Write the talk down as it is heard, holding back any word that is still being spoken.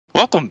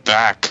Welcome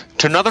back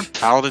to another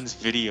Paladins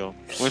video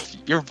with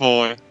your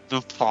boy, the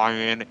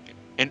Pieman,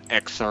 and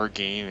XR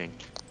Gaming.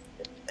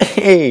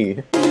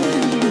 Hey!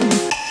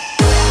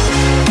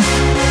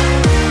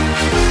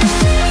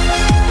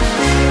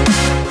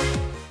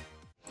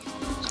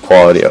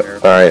 Quality.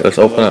 Alright, let's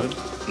open up.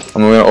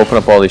 I'm gonna open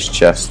up all these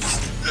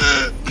chests.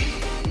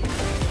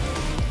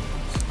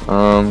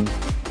 Wow,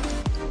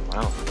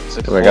 it's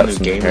like a I whole got new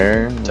some game.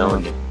 hair. I'm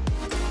telling you.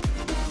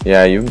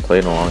 Yeah, you haven't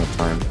played in a long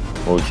time.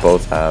 Well, we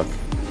both have.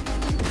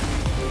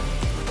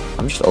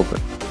 I'm just open.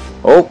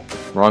 Oh!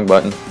 Wrong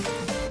button.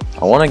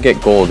 I want to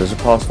get gold. Is it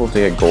possible to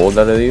get gold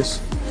out of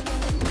these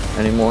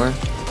anymore?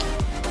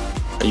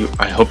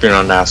 I hope you're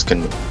not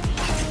asking me.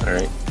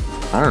 Alright.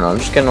 I don't know. I'm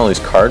just getting all these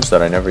cards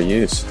that I never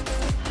use.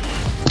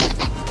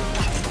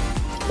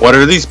 What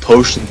are these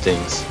potion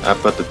things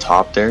up at the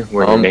top there?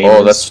 Where your name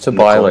oh, is that's to and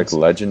the buy codes?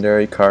 like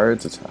legendary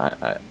cards.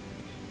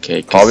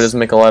 Okay, Probably doesn't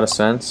make a lot of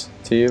sense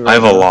to you. Right I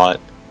have now. a lot.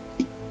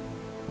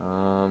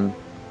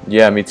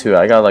 Yeah, me too.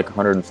 I got like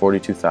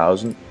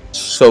 142,000.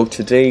 So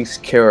today's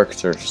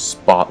character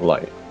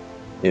spotlight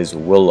is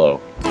Willo.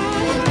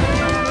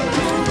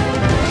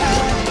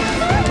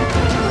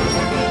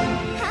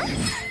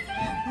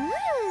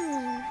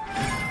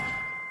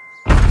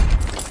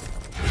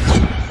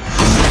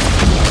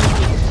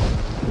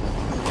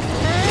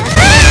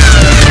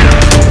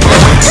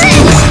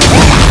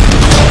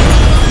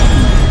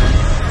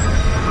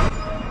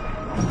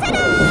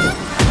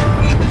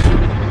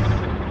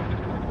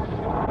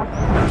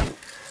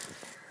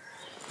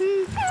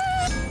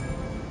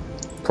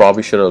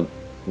 Probably should have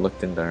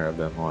looked into her a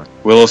bit more.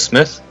 Willow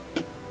Smith?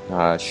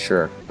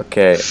 Sure.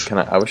 Okay,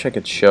 I wish I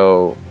could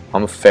show.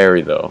 I'm a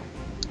fairy though.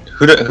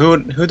 Who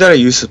did I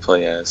used to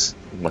play as?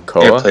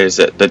 Makoa? Yeah, plays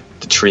the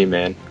tree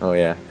man. Oh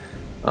yeah.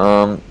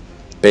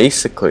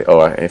 Basically,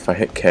 if I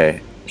hit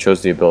K, it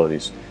shows the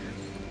abilities.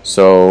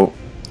 So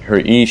her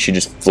E, she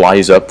just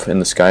flies up in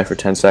the sky for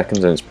 10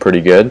 seconds and it's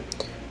pretty good.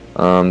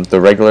 The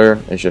regular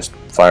is just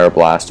fire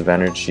blast of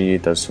energy,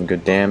 does some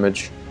good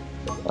damage.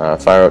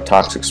 Fire out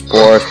toxic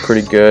spore is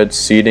pretty good.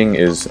 Seeding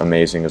is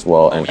amazing as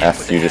well, and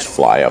F, you just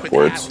fly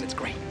upwards.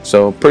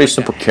 So pretty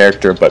simple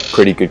character, but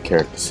pretty good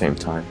character at the same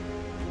time.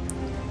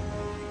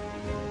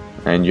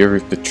 And you're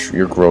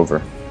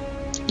Grover.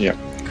 Yeah.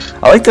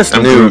 I like this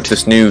I'm new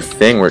Groot.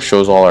 thing where it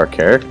shows all our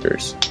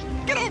characters.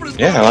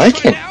 Yeah, I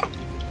like it.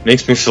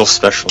 Makes me feel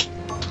special.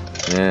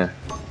 Yeah.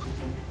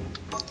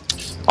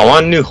 I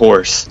want a new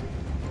horse.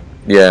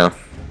 Yeah.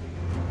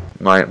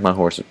 My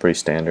horse is pretty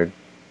standard.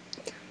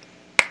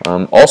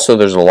 Also,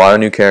 there's a lot of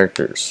new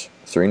characters.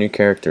 3 new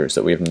characters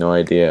that we have no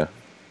idea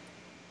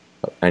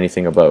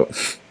anything about.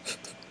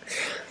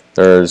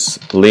 There's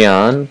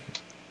Leon.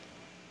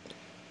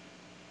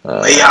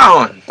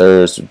 Leon!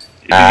 There's Is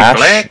he Ash.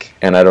 black?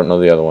 And I don't know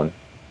the other one.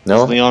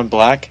 No? Is Leon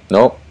black?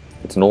 Nope.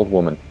 It's an old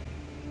woman.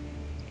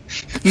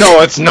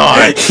 No, it's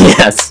not!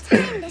 Yes! She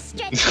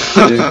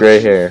has gray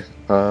hair.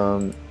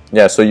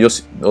 Yeah, so you'll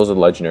see, those are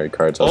legendary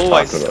cards I was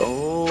talking about.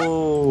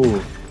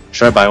 Oh.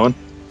 Should I buy one?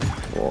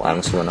 Well,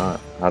 honestly, why not?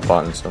 I've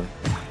bought some.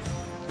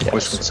 Yes.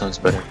 Which one sounds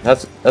better?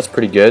 That's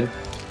pretty good.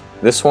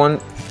 This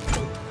one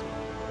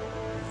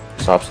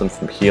stops them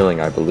from healing,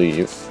 I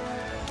believe.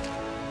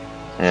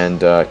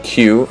 And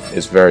Q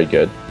is very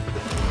good.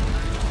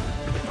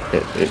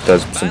 It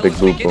does some big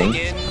boom boom.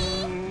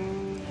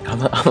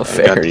 I'm a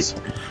fairy.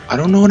 I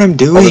don't know what I'm Oh,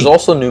 doing. there's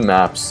also new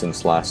maps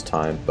since last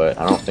time, but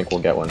I don't think we'll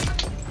get one.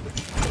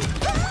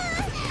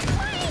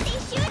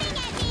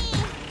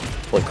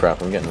 Holy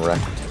crap, I'm getting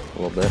wrecked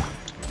a little bit.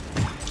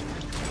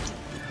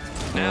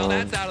 Now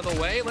that's out of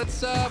the way,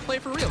 let's play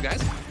for real,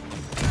 guys.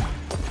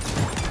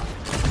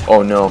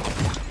 Oh no.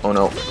 Oh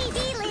no.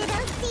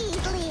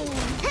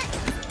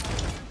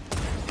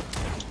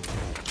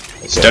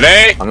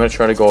 Steady! I'm gonna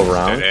try to go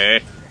around.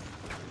 Steady.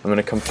 I'm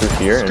gonna come through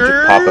here and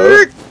just pop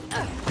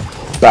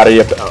out. Batter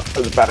you up.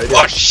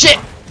 Oh shit!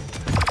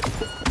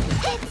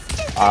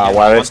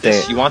 Why did I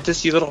stay? You want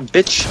this, you little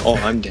bitch? Oh,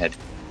 I'm dead.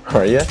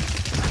 Are you?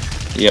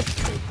 Yep.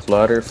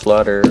 Flutter,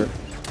 flutter,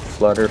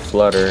 flutter,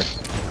 flutter.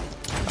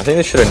 I think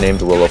they should have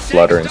named Willow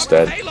Flutter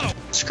instead.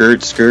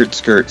 Skirt, skirt,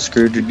 skirt,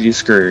 skirt,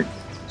 skirt.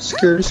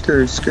 Skirt,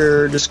 skirt,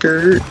 skirt,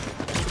 skirt.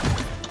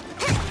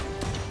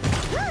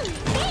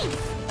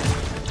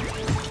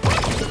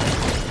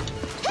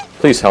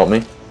 Please help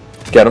me.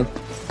 Get him.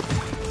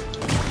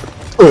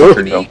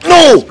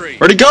 No!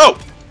 Where'd he go?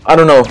 I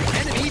don't know.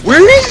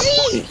 Where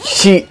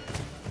is he?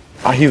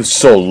 He was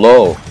so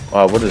low.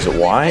 What is it?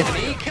 Why?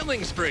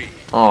 Killing spree.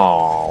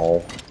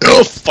 Oh.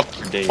 Oh, fuck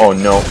your day. Oh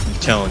no. I'm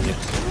telling you.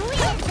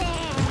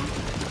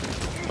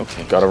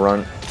 Okay. Gotta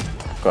run.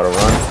 Gotta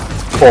run.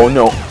 Oh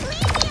no.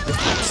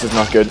 This is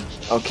not good.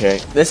 Okay.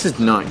 This is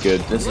not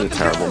good. This is a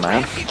terrible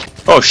map.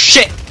 Oh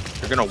shit!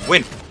 You're gonna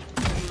win.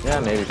 Yeah,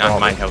 maybe. Not probably.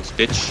 my house,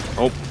 bitch.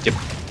 Oh, yep.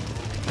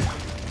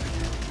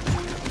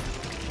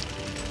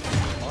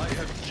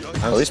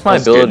 At least my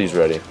ability's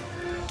ready.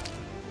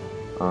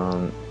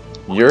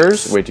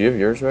 Yours? Wait, do you have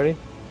yours ready?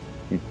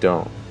 You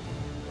don't.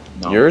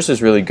 No. Yours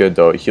is really good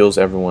though. It heals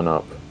everyone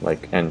up,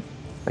 and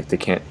they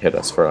can't hit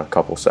us for a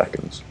couple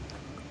seconds.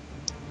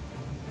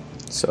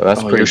 So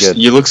that's pretty good.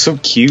 You look so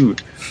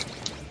cute.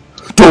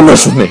 Don't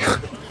mess with me.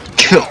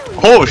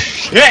 Oh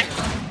shit!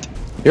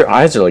 Your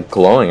eyes are like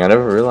glowing. I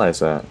never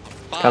realized that.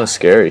 Kind of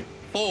scary.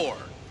 4,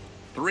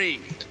 3,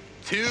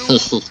 2,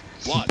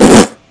 1.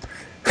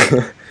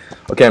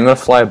 Okay, I'm gonna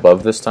fly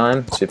above this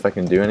time. See if I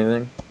can do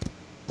anything.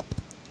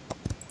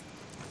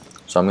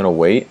 So I'm gonna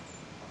wait.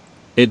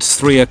 It's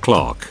 3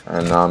 o'clock.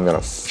 And now I'm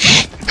gonna.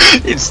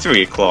 It's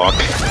 3 o'clock.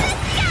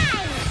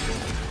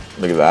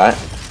 Look at that.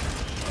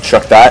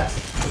 Chuck that.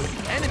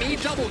 Enemy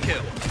double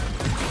kill.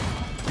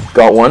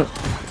 Got one.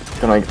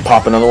 Can I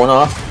pop another one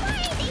off?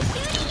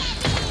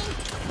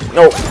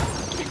 No.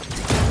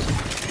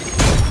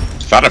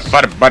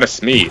 Bada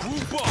sneeze.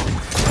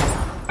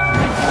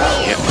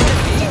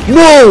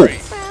 No!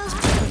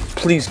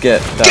 Please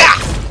get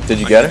that. Did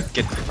you get it?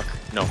 Get the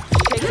fuck. No.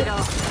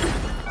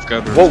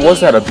 What was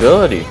that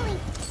ability?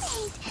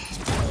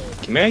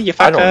 Come here, you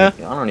I fucker.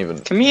 don't even.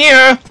 Come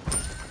here.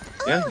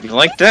 Yeah, you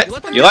like that?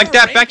 You like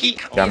that, Becky?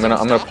 Yeah, I'm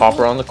gonna pop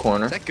around the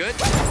corner. Is that good? Is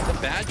that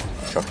bad?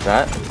 Chuck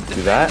that.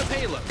 Do that.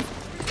 Payload.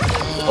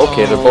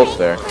 Okay, they're both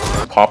there.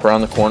 Pop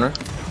around the corner.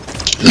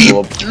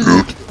 Go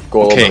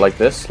a little bit like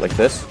this.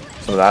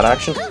 Some of that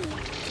action.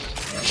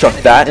 Chuck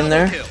that in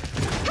there.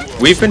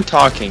 We've been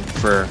talking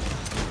for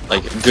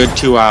like a good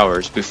 2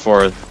 hours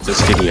before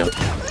this video,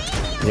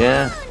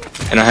 Yeah.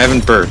 and I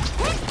haven't burped.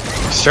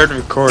 Started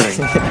recording.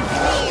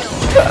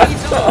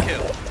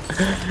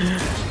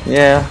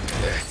 Yeah.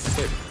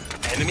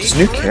 This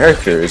new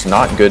character is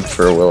not good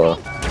for Willo.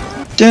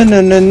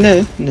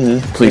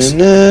 Please. Come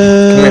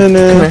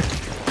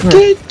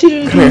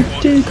here.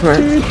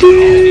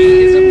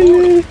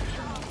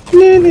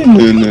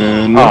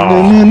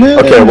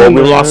 Okay, well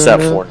we lost that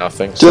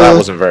 4-0, so that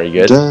wasn't very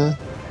good.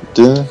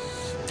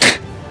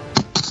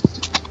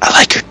 I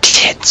like her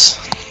tits.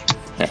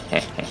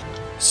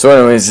 So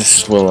anyways,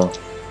 this is Willo.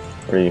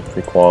 Free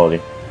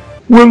quality.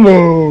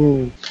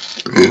 Willow.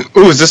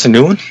 Ooh, is this a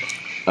new one?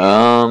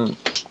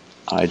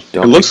 I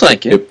don't. It looks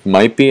like it. It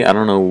might be. I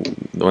don't know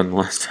when the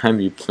last time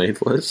you played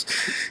was,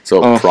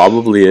 so Oh. it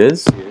probably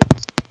is.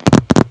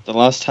 The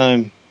last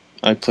time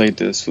I played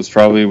this was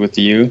probably with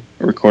you,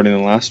 recording the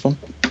last one.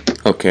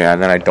 Okay,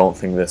 and then I don't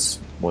think this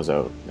was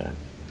out then.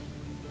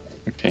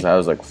 Okay. 'Cause that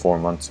was like 4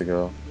 months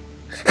ago.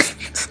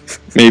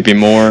 Maybe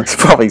more. It's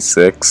probably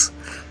 6.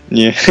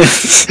 Yeah.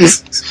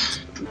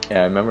 Yeah,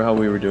 I remember how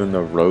we were doing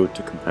the road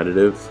to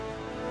competitive.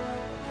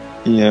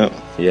 Yeah.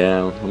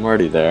 Yeah, I'm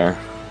already there.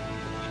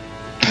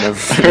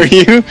 Are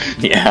you?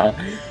 Yeah.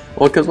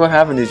 Well, because what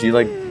happened is you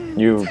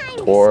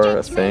tore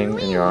a thing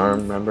in your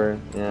arm, remember?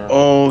 Yeah.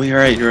 Oh, you're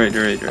right.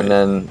 And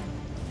then,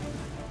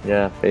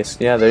 yeah,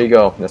 yeah, there you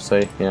go. That's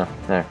like, yeah,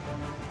 there.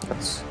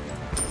 That's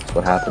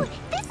what happened.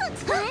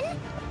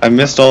 I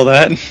missed all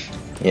that.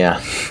 Yeah.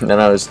 And then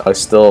I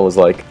still was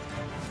like,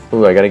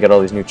 ooh, I gotta get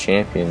all these new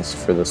champions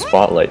for the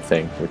spotlight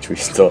thing, which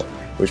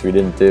we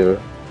didn't do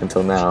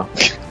until now.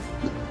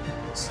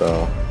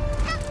 So,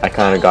 I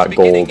kind of got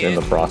gold in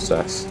the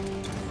process.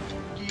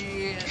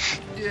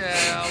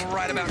 Yeah,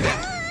 right about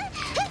now.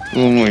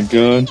 Oh my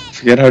god.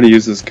 Forget how to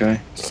use this guy.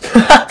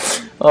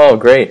 Oh,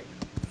 great.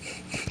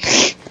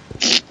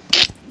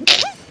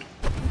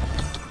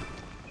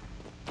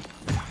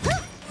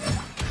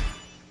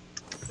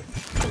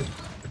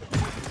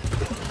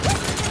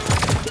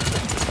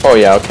 Oh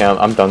yeah, okay,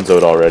 I'm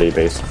donezoed already,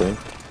 basically.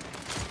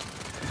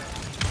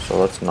 So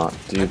let's not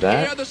do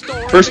that. Hear the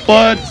story First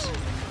blood! begins,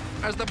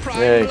 as the prime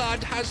Yay.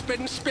 blood has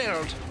been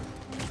spilled.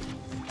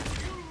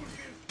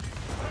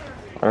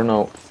 I don't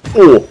know.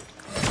 Oh!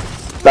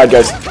 Bad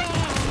guys.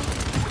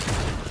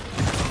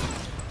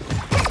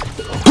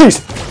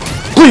 Please!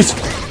 Please!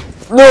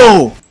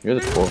 No! You're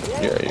the troll.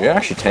 You're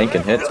actually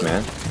tanking hits,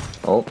 man.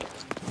 Oh.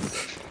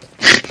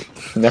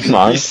 Never You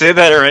mind. say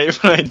that right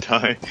when I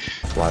die.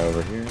 Fly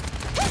over here.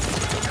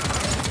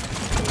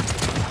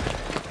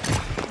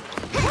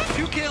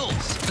 2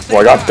 kills. Oh,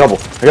 I got double.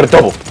 I got a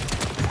double.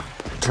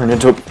 Turn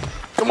into a...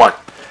 Come on.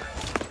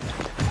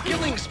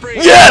 Killing spree.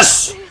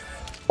 Yes!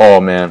 Oh,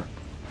 man.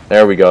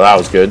 There we go. That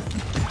was good.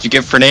 Did you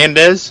get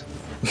Fernandez?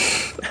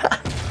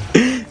 Do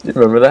you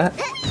remember that?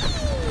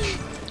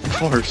 Of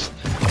course.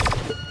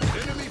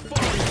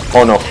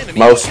 Oh, no.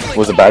 Mouse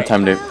was a bad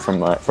time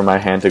for my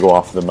hand to go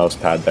off the mouse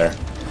pad there.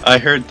 I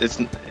heard it's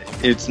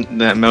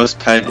that mouse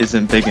pad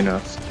isn't big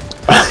enough.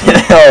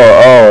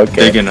 Oh,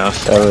 okay. Big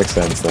enough. That makes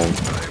sense then.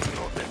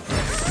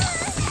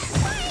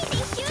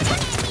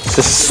 This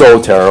is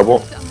so terrible.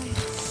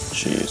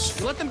 Jeez.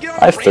 You let them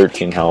get I have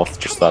 13 health,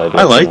 just thought I'd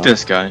I let you like know.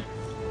 this guy.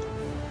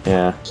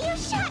 Yeah.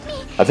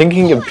 I think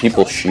you can give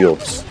people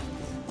shields.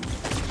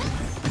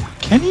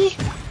 Can he?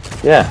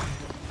 Yeah.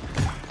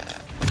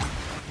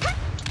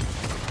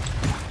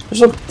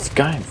 There's a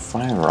guy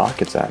firing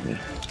rockets at me.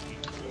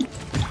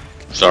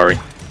 Sorry.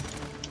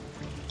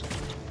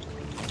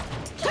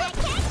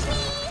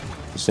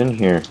 It's in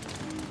here.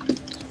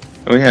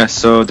 Oh yeah,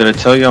 so did I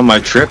tell you on my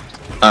trip?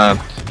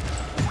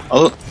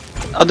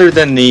 Other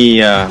than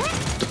the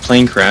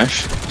plane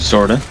crash,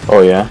 sorta.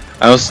 Oh yeah.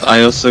 I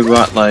also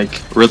got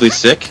like really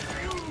sick.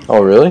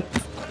 Oh really?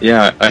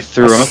 Yeah, I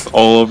threw up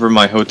all over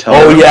my hotel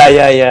Oh room.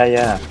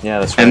 yeah,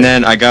 that's right. And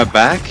then I got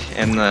back,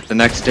 and the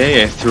next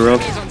day I threw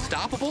up He's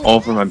unstoppable. all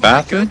over my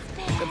bathroom.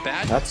 The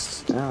bad.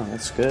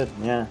 That's good.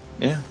 Yeah.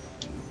 Yeah.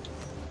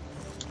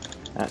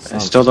 That I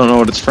sounds still don't know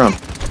what it's from.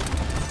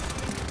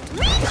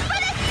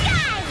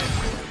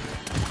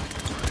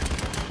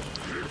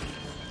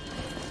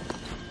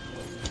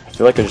 I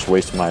feel like I just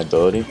wasted my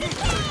ability.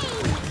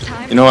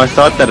 You know, I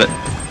thought that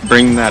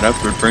bringing that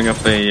up would bring up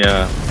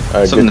a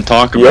something good- to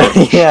talk Yeah,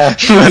 about. yeah,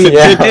 But it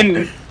yeah.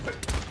 didn't.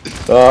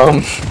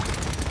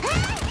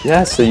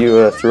 Yeah. So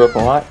you threw up a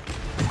lot.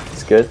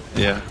 It's good.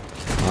 Yeah.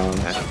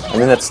 I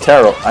mean that's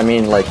terrible. I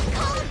mean like.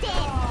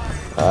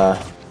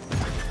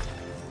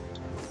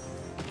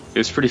 It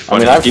was pretty I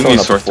funny. mean I've Give me thrown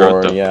a up sore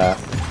before. throat though. Yeah.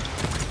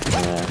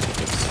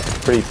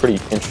 It's pretty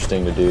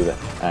interesting to do that.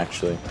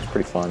 Actually, it's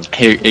pretty fun.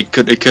 Hey, it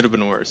could have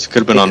been worse. It could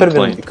have been on the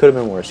plane. It could have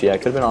been worse. Yeah, it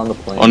could have been on the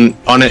plane.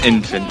 On an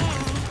infant.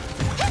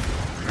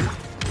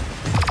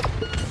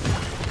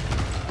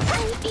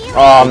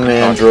 Oh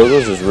man,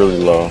 Drogo's is really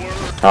low.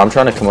 I'm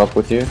trying to come up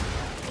with you.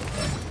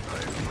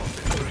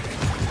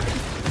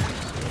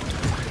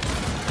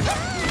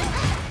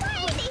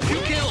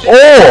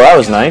 Oh, that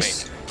was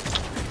nice.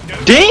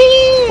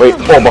 Dang! Wait,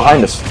 oh,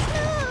 behind us.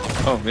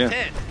 Oh yeah.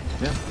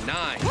 10,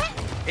 9,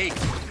 8,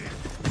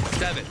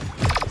 7,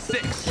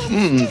 6,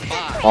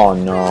 5, Oh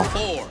no.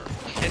 4.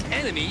 An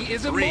enemy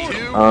is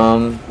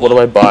immortal. What do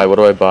I buy? What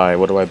do I buy?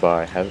 What do I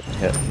buy?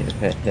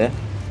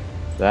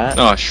 That?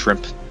 Oh,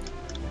 shrimp.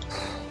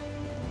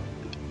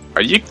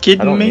 Are you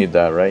kidding I don't me? need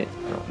that, right?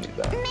 I don't need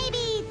that.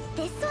 Maybe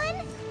this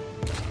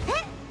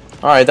one?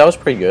 Alright, that was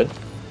pretty good.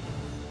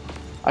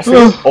 I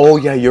feel. Oh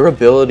yeah, your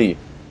ability.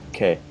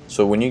 Okay,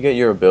 so when you get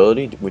your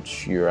ability,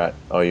 which you're at,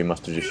 oh, you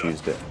must have just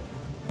used it.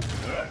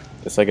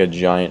 It's like a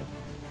giant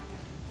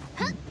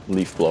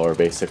leaf blower,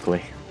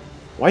 basically.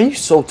 Why are you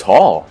so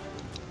tall?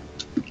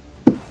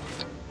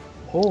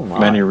 Oh my.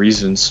 Many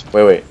reasons.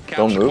 Wait,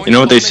 don't move. You know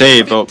what they say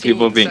about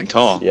people being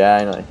tall? Yeah,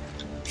 I know.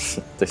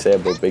 They say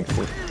about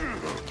Bigfoot.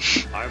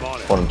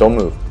 Hold on, don't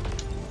move.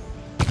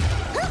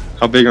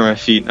 How big are my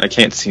feet? I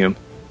can't see them.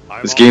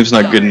 This game's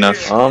not good enough,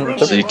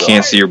 so you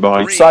can't see your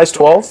body. Size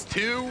 12?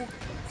 2, 1.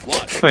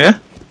 Oh yeah?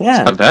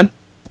 Yeah, Not bad.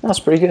 that's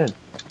pretty good.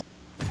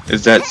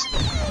 Is that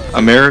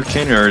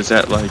American or is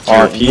that like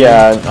European?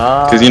 Yeah,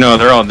 Because you know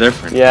they're all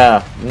different.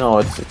 yeah, no,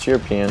 it's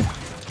European.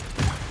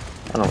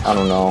 I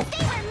don't know.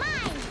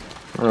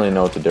 I don't really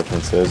know what the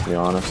difference is, to be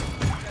honest.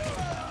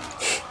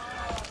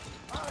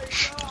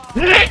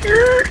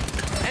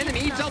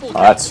 Enemy double Oh,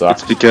 that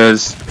sucks. It's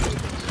because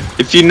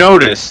if you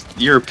notice,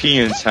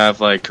 Europeans have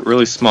like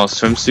really small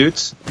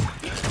swimsuits,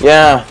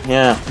 Yeah,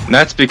 and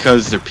that's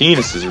because their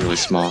penis is really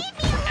small.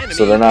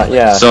 so they're not,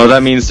 yeah, So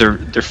that means their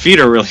feet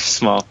are really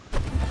small.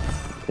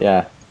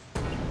 yeah.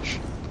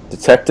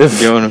 Detective,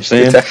 You know what I'm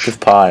saying? Detective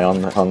Pie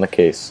on the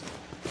case.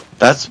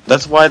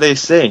 That's why they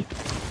say,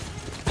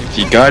 if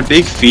you got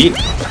big feet,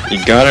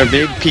 you got a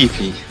big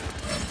pee-pee.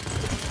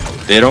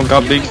 They don't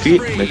got big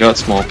feet, they got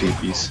small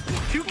pee-pees.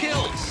 2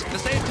 kills at the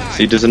same time.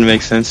 See, doesn't it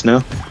make sense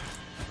now?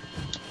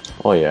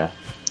 Oh yeah.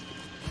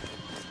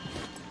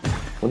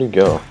 Where'd he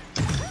go?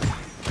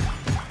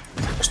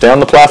 Stay on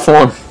the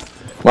platform.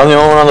 Am I the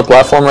only one on the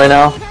platform right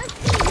now?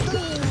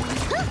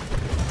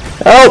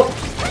 Help!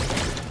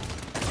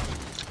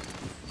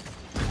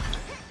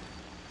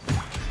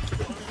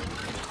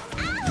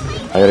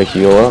 I gotta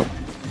heal up.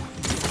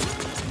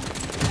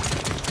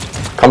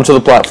 Come to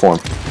the platform.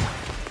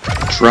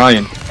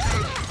 Trying.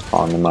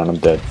 Oh, never mind, I'm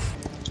dead.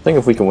 I think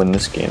if we can win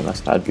this game,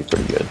 that'd be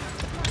pretty good.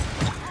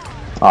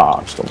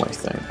 Ah, I stole my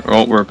thing.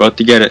 Oh, we're about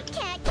to get it.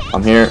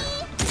 I'm here.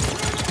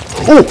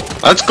 Oh!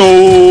 Let's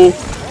go! Uh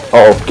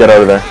oh, get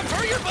out of there.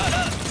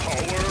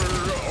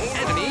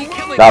 Enemy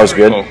killing That was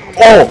good. Oh.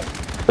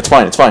 Oh! It's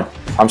fine, it's fine.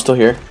 I'm still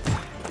here.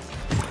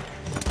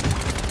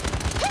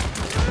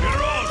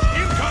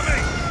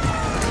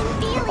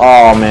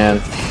 Oh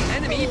man,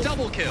 Enemy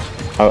double kill.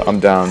 I'm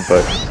down,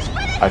 but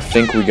I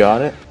think we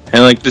got it.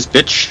 And like this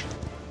bitch.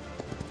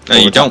 No,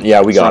 you don't.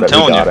 Yeah, we got That's it.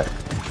 what We I'm got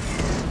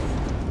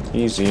telling it.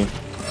 Easy.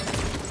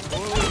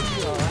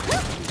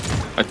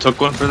 I took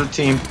one for the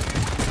team.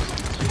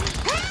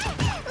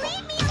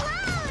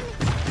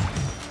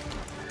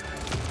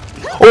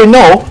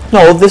 Oh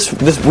no, this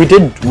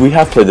we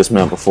have played this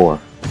map before,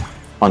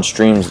 on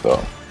streams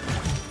though.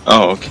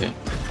 Oh, okay.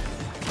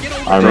 Get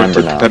over I there.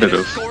 remember now.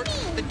 Competitive. Escort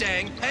the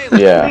dang payload.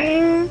 Yeah.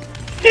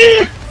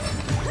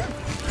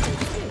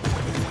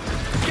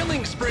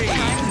 Killing spree.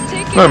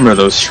 Remember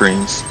those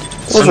streams?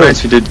 Some are-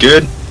 nights we did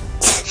good.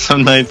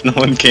 Some nights no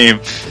one came.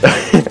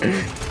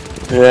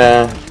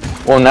 Yeah.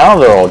 Well, now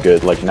they're all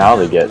good. Like now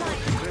they get,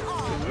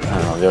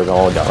 I don't know, they've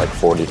all got like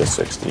 40 to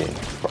 60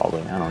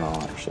 probably. I don't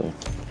know actually.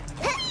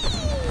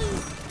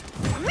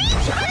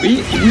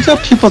 We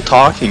got people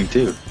talking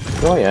too.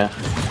 Oh yeah.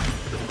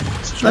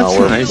 That's No,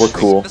 we're nice. we're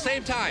cool. At the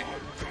same time.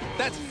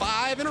 That's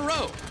 5 in a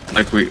row.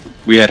 Like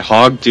we had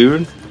Hog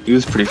dude. He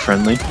was pretty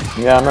friendly.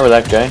 Yeah, I remember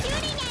that guy.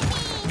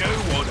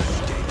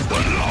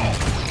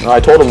 No, I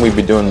told him we'd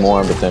be doing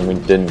more, but then we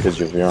didn't because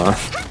you're on.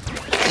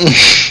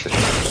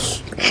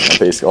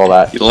 basically all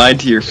that. You lied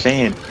to your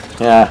fan.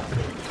 Yeah.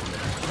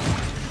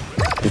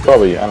 He's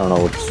probably, I don't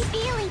know what's...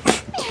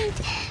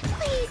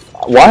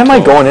 Why am I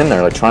going in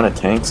there, like, trying to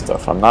tank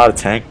stuff? I'm not a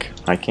tank.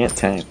 I can't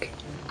tank.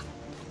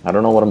 I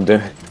don't know what I'm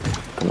doing.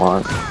 Come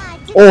on.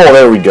 Oh,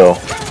 there we go.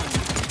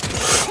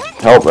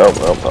 Help, help,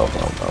 help, help, help,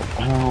 help,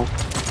 help.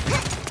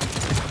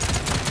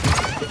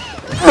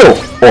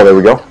 Oh, oh, there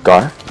we go.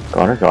 Got her.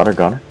 Got her, got her,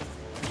 got her.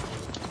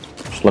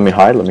 Just let me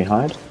hide, let me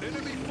hide.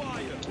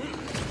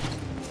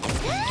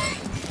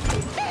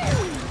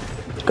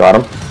 Got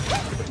him.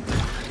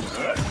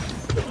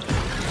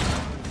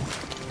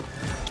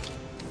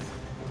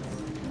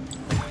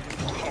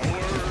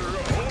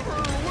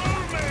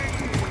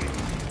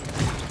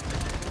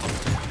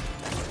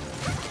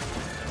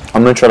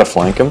 I'm gonna try to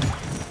flank him.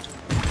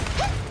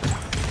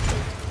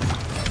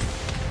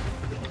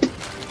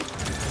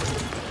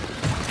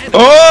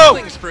 Oh!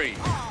 Killing spree.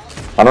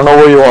 I don't know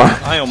where you are.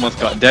 I almost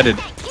got deaded.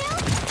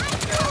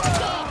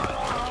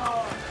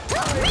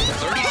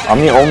 I'm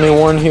the only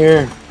one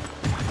here.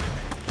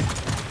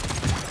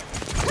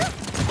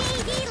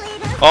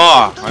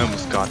 Oh, I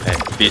almost got that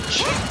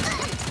bitch.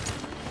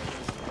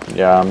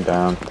 Yeah, I'm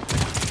down.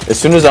 As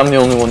soon as I'm the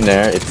only one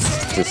there,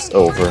 it's just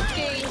over.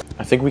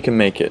 I think we can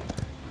make it.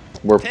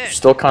 We're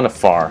still kind of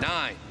far.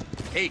 9,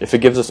 8, If it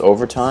gives us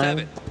overtime,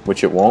 7,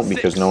 which it won't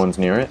because 6, no one's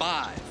near it.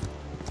 5,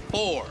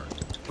 4,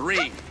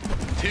 3,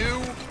 2,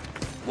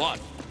 1.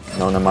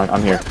 No, never mind.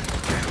 I'm here.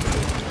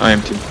 I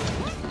am too.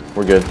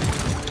 We're good.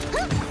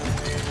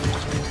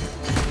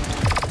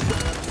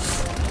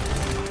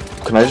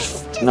 Can I just...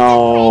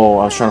 No,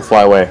 I was trying to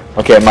fly away.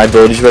 Okay, my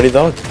ability's ready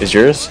though. Is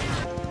yours?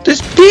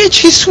 This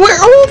bitch, he swear.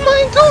 Oh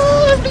my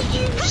god, what are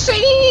you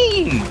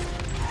saying?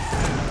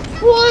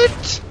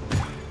 What?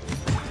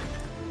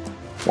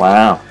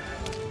 Wow.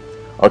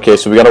 Okay,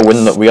 so we gotta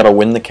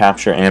win the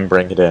capture and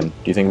bring it in. Do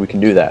you think we can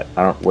do that?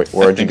 I don't.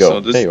 Where'd you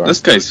go? So. There you are.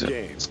 This guy's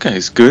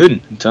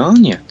good. I'm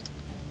telling you.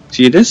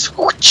 See this?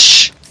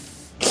 Whoosh.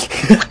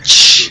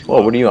 Whoosh.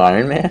 Whoa, what are you,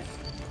 Iron Man?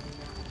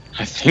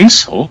 I think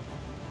so.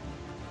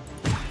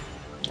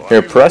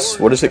 Here, press.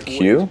 What is it?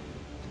 Q?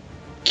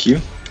 Q.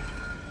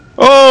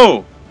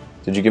 Oh!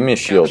 Did you give me a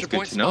shield? Capture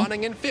point to know.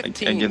 spawning in I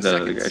 15 give that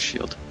other seconds. guy a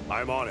shield.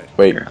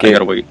 Wait, Here, I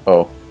gotta wait.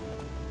 Oh.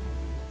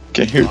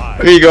 Okay, here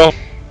you go.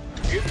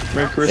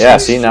 Merry Christmas. Yeah,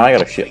 see, now I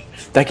got a shield.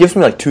 That gives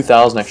me like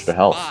 2,000 extra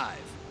health. 5,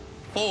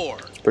 4,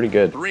 It's pretty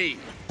good. 3.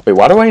 Wait,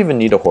 why do I even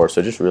need a horse?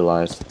 I just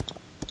realized.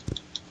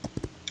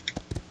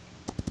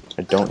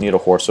 I don't need a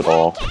horse at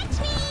all.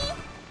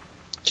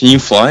 Can you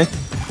fly?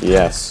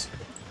 Yes.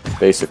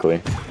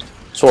 Basically.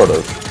 Sort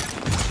of.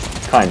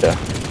 Kinda.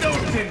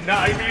 Don't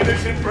deny me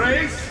this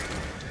embrace!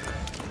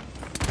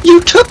 You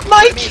took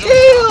my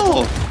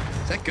kill! Is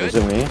that good? Is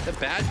it me? Is that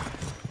bad?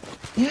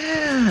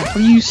 Yeah, what are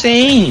you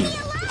saying?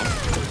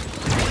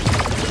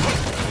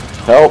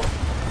 Help!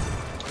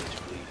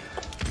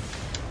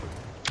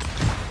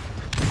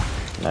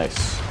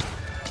 Nice.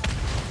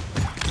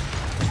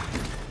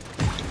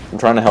 I'm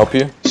trying to help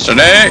you.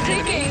 Snake!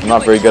 I'm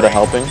not very good at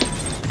helping.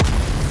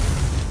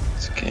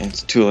 It's okay,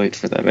 it's too late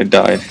for that. I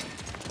died.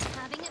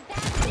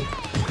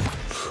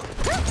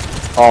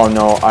 Oh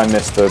no, I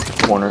missed the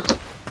corner.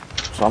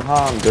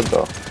 Somehow I'm good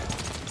though.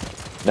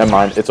 Never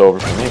mind, it's over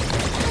for me.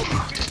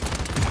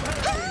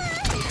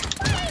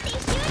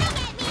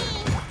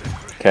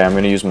 Okay, I'm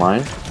gonna use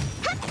mine.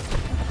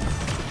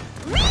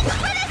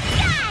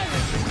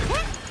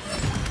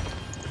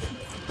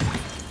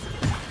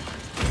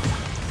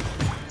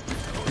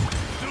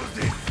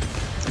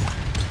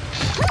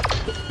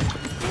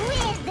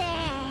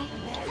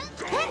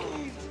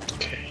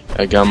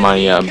 I got my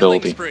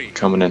ability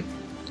coming in.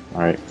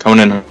 Alright.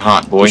 Coming in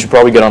hot, boy. We should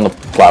probably get on the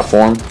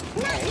platform.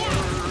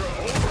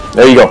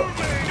 There you go.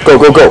 Go,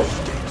 go, go.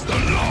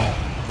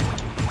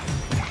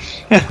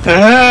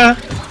 That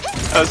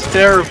was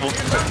terrible.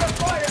 It's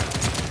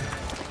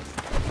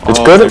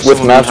Oh, good there's with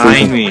someone maps where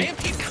you behind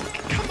can... me.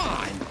 Come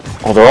on.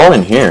 Oh, they're all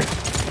in here.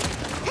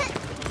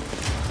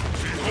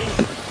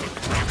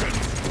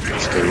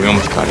 It's good, we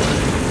almost got it.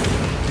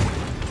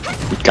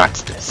 We got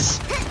this.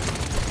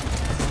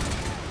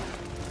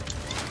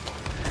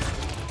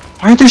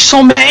 Why are there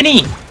so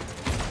many?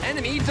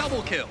 Enemy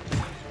double kill.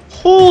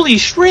 Holy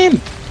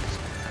shrimp!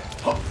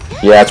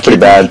 Yeah, it's pretty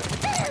bad.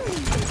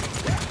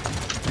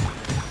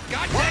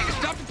 God dang it,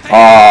 stop the pain.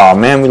 Aw,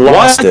 man, we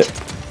lost What? it.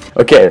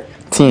 Okay,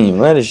 team,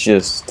 let us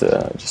just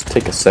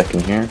take a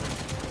second here.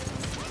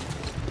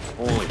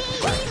 Holy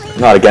shrimp.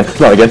 Not again,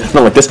 not again,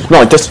 not like this, not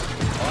like this.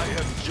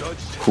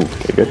 Ooh,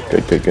 okay, good,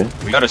 good, good, good.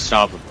 We gotta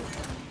stop them.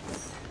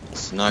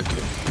 It's not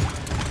good.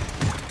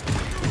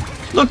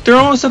 Look, they're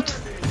almost up to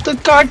the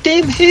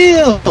goddamn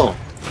hill!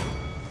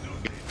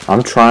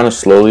 I'm trying to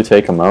slowly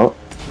take them out.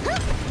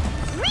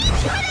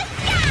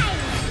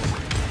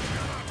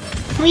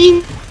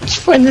 Reach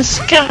for the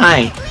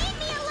sky!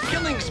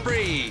 Killing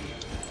spree.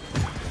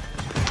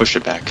 Push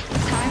it back.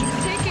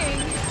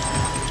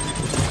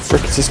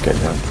 Frick is this guy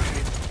doing?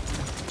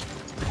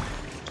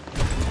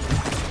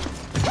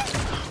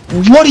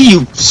 What are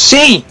you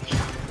saying?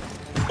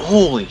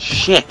 Holy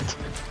shit!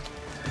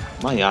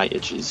 My eye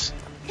itches.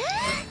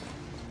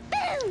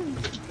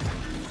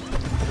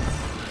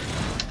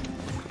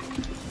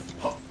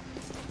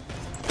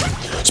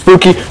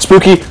 Spooky,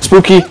 spooky,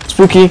 spooky,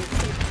 spooky.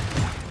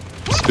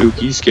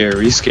 Spooky,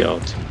 scary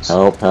skeletons.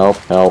 Help, help,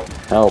 help,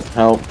 help,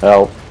 help,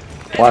 help.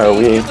 Why are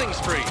we? Killing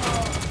spree.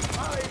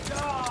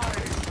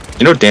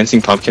 You know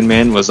Dancing Pumpkin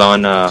Man was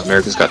on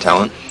America's Got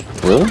Talent?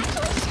 Really?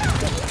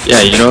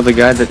 Yeah, you know the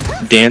guy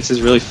that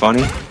dances really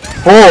funny?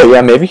 Oh,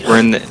 yeah, maybe. We're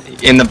in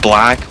the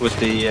black with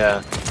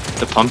the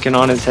pumpkin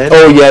on his head?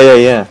 Oh, yeah, yeah,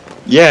 yeah.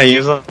 Yeah, he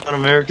was on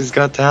America's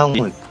Got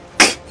Talent.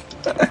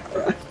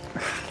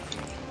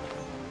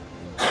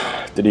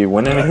 Did he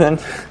win anything?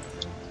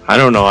 I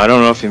don't know. I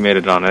don't know if he made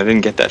it on. I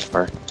didn't get that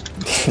far.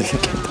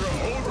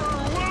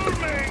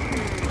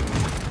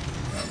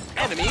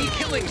 Enemy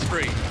killing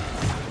spree.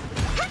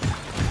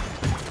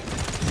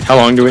 How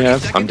long do we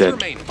have? I'm Seconds dead.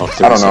 remaining. Oh,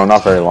 I don't know, 36.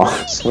 not very long.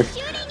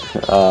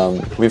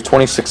 We have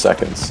 26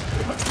 seconds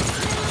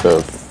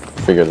to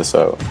figure this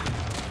out.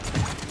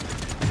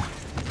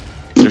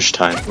 There's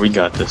time. We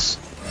got this.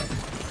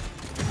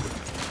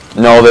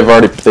 No,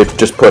 they've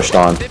just pushed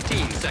on.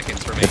 15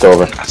 seconds remaining. It's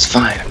over. That's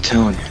fine. I'm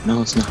telling you.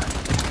 No, it's not.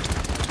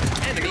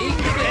 Enemy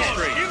killing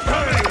spree.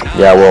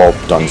 Yeah, we're all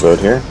donezoed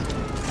here.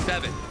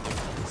 7,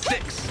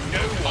 6,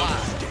 5,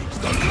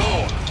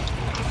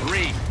 4,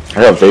 3.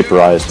 I got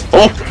vaporized.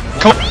 Oh,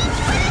 come on.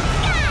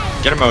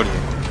 Get him out of here.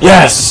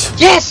 Yes!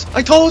 Yes!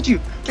 I told you!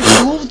 I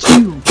told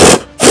you!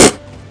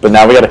 But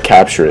now we gotta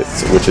capture it,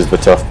 which is the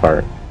tough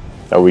part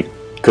that we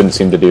couldn't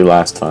seem to do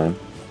last time.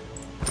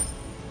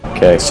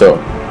 Okay, so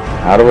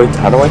how do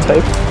I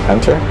type?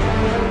 Enter?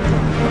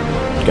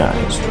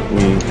 Guys,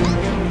 we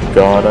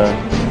gotta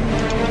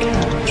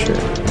capture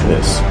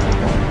this.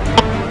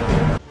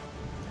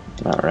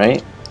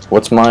 Alright.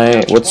 What's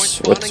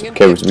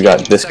okay, we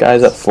got this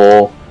guy's at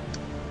full.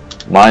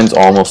 Mine's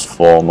almost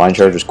full. Mine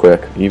charges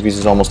quick. Evie's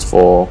is almost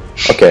full.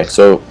 Okay,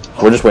 so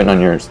we're just waiting on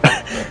yours.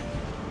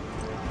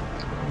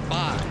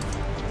 5,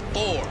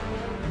 4,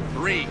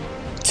 3.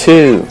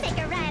 2,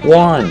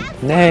 1,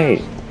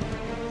 nay.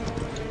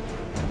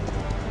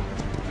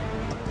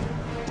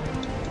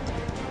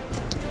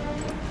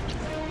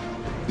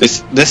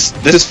 This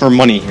is for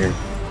money here.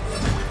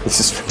 This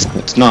is.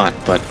 It's not,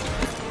 but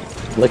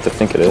I'd like to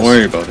think it is. don't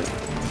worry about it.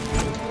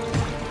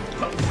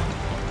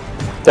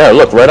 There,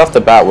 look, right off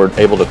the bat, we're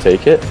able to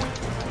take it.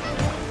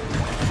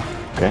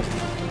 Okay.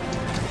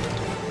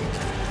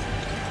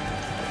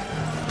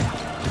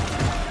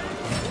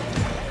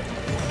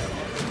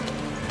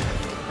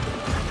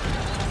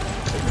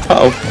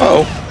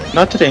 Uh-oh,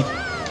 not today.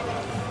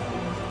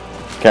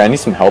 Okay, I need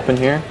some help in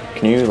here.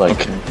 Can you, like,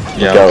 Okay, look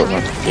yeah. out?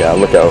 Yeah,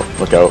 look out,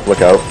 look out,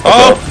 look out.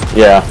 Oh!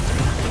 Okay. Yeah.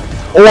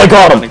 Oh, I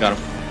got I him! got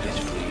him.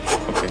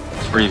 Okay,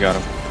 where you got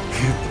him?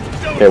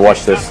 Okay,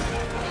 watch this.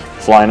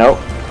 Flying out.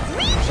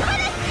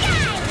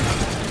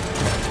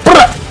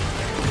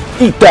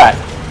 Eat that!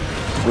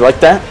 You like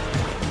that?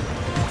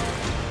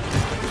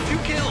 2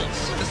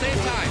 kills at the same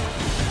time.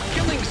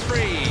 Killing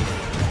spree.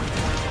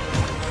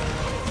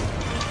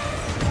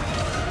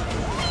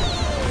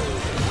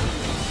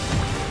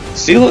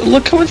 See,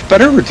 look how much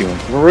better we're doing.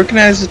 We're working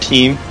as a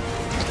team.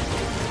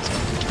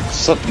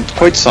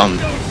 Quite some.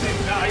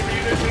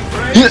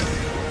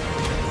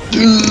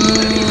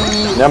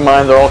 Never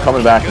mind, they're all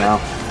coming back now.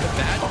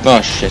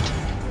 Oh shit!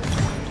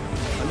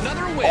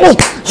 Another win. Oh,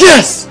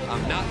 yes!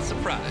 I'm not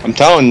surprised. I'm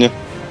telling you.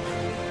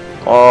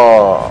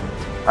 Oh,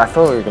 I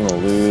thought we were gonna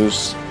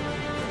lose,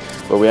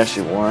 but we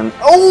actually won.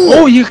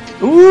 Oh, you!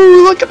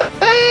 Ooh, look at that!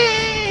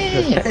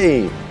 Hey!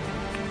 Hey!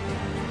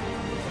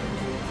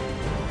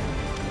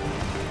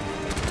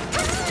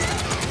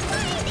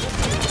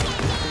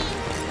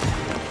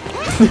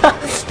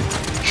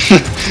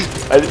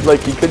 I did,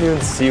 like, you couldn't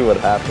even see what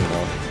happened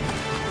though.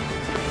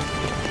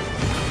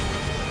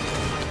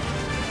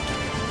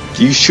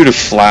 Do you shoot a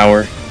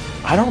flower?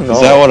 I don't know.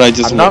 Is that what I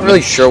just I'm not witnessed?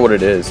 really sure what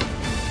it is.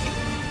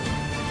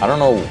 I don't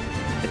know.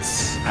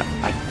 It's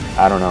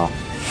I don't know.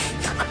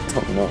 I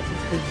don't know.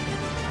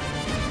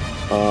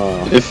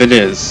 If it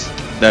is,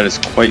 that is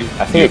quite.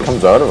 I think it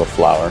comes out of a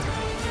flower.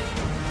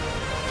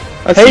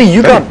 That's Hey,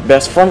 you better. got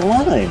best front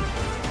line.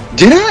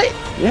 Did I?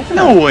 Yeah.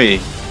 No way.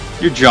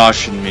 You're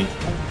joshing me.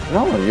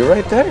 No, you're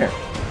right there.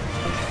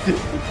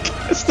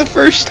 It's the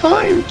first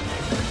time.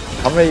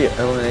 How many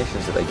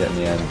eliminations did I get in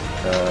the end?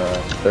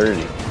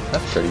 30.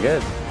 That's pretty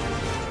good.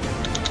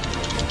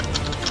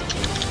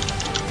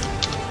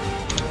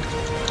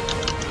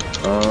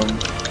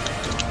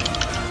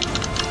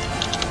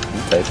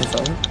 You typing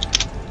something?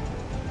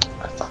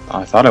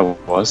 I thought it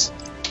was.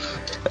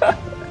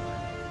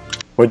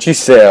 What'd you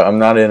say? I'm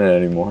not in it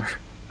anymore.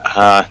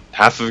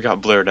 Half of it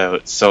got blurred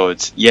out, so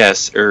it's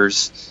yes,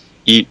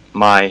 eat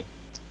my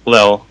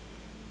lil,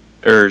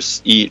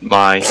 eat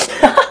my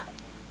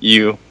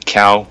you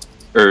cow,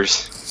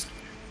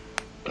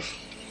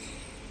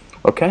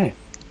 Okay.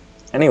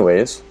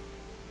 Anyways.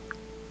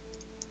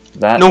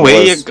 That No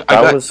way,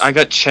 was, I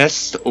got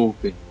chest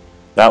open.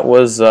 That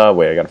was,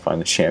 wait, I gotta find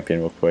the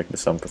champion real quick.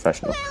 This is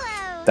unprofessional.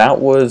 That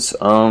was,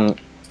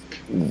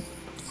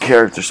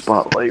 character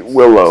spotlight,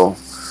 Willo.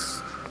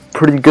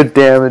 Pretty good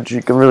damage.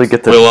 You can really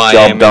get the Will I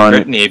job am done.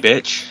 in Britney,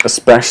 bitch.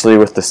 Especially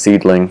with the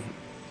seedling.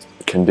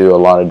 Can do a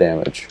lot of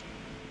damage.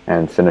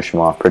 and finish him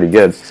off pretty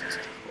good.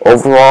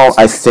 Overall,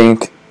 I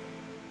think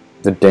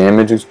the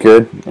damage is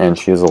good, and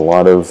she has a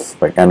lot of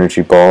like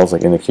energy balls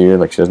like in the queue,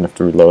 like she doesn't have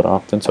to reload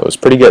often, so it's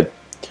pretty good.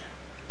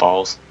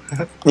 Balls.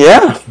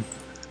 Yeah.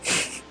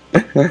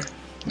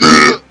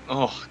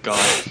 Oh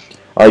god.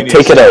 Alright,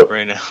 take it out.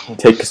 Right now.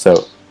 Take us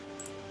out.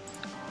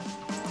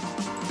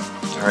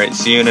 Alright,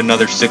 see you in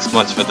another 6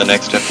 months for the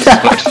next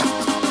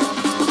episode.